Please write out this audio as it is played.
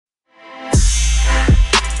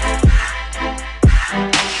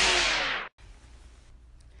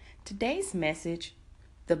Today's message,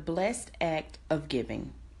 the blessed act of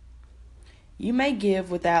giving. You may give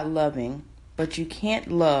without loving, but you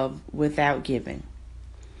can't love without giving.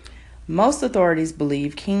 Most authorities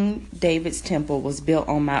believe King David's temple was built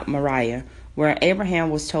on Mount Moriah, where Abraham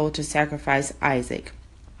was told to sacrifice Isaac.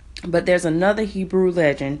 But there's another Hebrew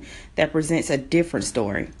legend that presents a different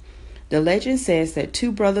story. The legend says that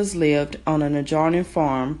two brothers lived on an adjoining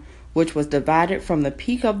farm, which was divided from the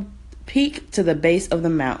peak to the base of the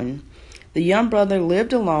mountain. The young brother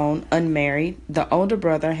lived alone, unmarried. The older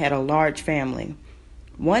brother had a large family.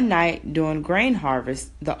 One night during grain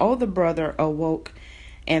harvest, the older brother awoke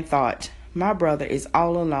and thought, "My brother is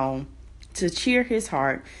all alone. To cheer his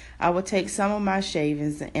heart, I will take some of my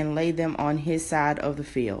shavings and lay them on his side of the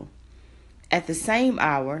field." At the same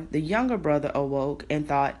hour, the younger brother awoke and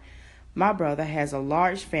thought, "My brother has a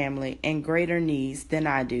large family and greater needs than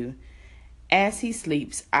I do. As he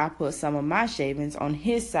sleeps, I put some of my shavings on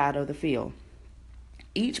his side of the field."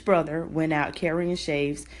 Each brother went out carrying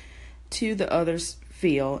shaves to the other's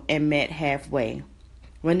field and met halfway.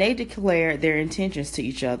 When they declared their intentions to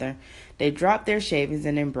each other, they dropped their shavings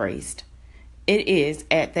and embraced. It is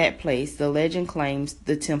at that place the legend claims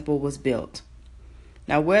the temple was built.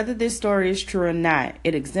 Now, whether this story is true or not,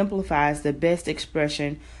 it exemplifies the best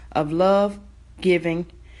expression of love, giving.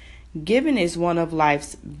 Giving is one of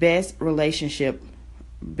life's best relationship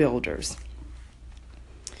builders.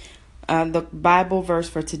 The Bible verse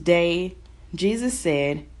for today, Jesus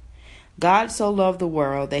said, "God so loved the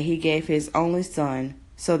world that he gave his only Son,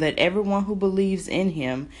 so that everyone who believes in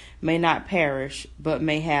him may not perish, but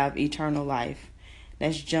may have eternal life."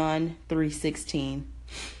 That's John 3:16.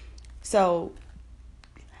 So,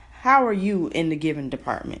 how are you in the giving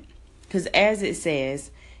department? Because as it says,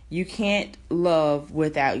 you can't love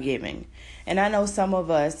without giving. And I know some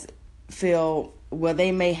of us feel, well,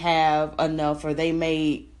 they may have enough, or they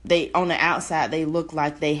on the outside, they look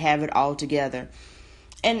like they have it all together.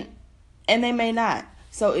 And they may not.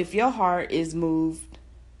 So if your heart is moved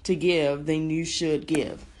to give, then you should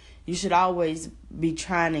give. You should always be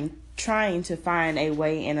trying to find a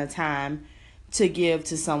way and a time to give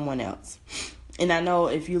to someone else. And I know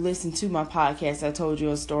if you listen to my podcast, I told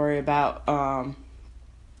you a story about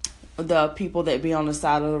the people that be on the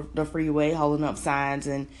side of the freeway holding up signs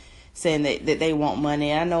and saying that they want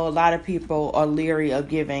money. I know a lot of people are leery of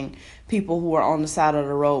giving people who are on the side of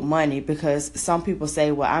the road money, because some people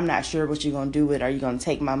say, well, I'm not sure what you're going to do with it. Are you going to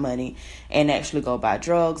take my money and actually go buy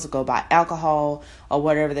drugs or go buy alcohol or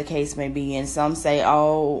whatever the case may be? And some say,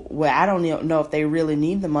 oh, well, I don't know if they really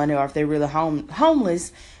need the money, or if they're really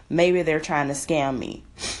homeless. Maybe they're trying to scam me.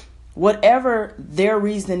 Whatever their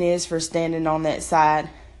reason is for standing on that side,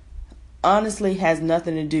 honestly has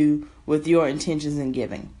nothing to do with your intentions in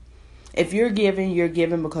giving. If you're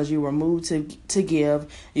giving because you were moved to give.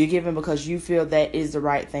 You're giving because you feel that is the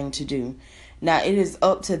right thing to do. Now, it is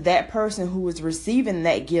up to that person who is receiving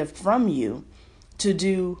that gift from you to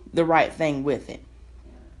do the right thing with it.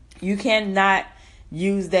 You cannot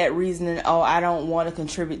use that reasoning, oh, I don't want to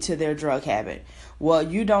contribute to their drug habit. Well,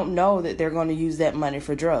 you don't know that they're going to use that money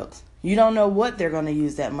for drugs. You don't know what they're going to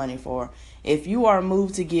use that money for. If you are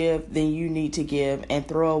moved to give, then you need to give, and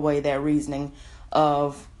throw away that reasoning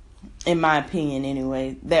of, in my opinion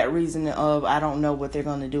anyway, that reasoning of, I don't know what they're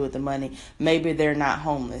going to do with the money. Maybe they're not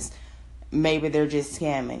homeless. Maybe they're just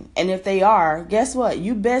scamming. And if they are, guess what?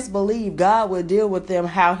 You best believe God will deal with them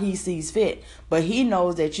how he sees fit. But he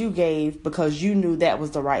knows that you gave because you knew that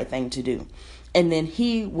was the right thing to do. And then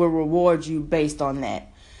he will reward you based on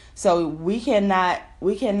that. So we cannot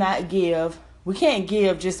give. We can't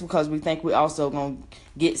give just because we think we also going to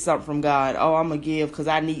get something from God. Oh, I'm going to give because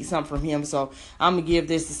I need something from him, so I'm going to give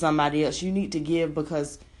this to somebody else. You need to give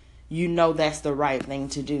because you know that's the right thing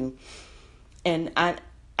to do. And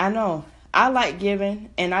I know I like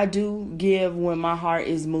giving, and I do give when my heart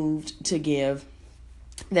is moved to give.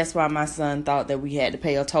 That's why my son thought that we had to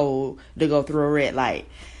pay a toll to go through a red light.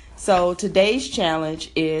 So today's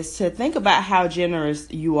challenge is to think about how generous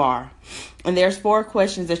you are. And there's 4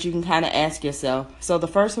 questions that you can kind of ask yourself. So the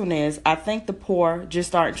first one is, I think the poor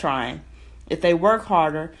just aren't trying. If they work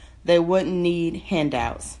harder, they wouldn't need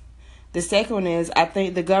handouts. The second one is, I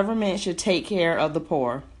think the government should take care of the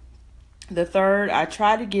poor. The third, I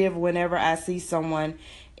try to give whenever I see someone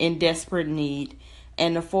in desperate need.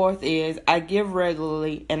 And the fourth is, I give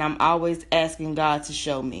regularly, and I'm always asking God to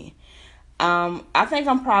show me. I think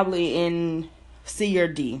I'm probably in C or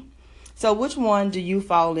D. So which one do you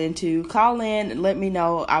fall into? Call in and let me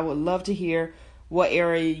know. I would love to hear what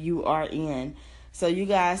area you are in. So you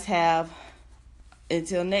guys have,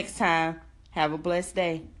 until next time, have a blessed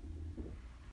day.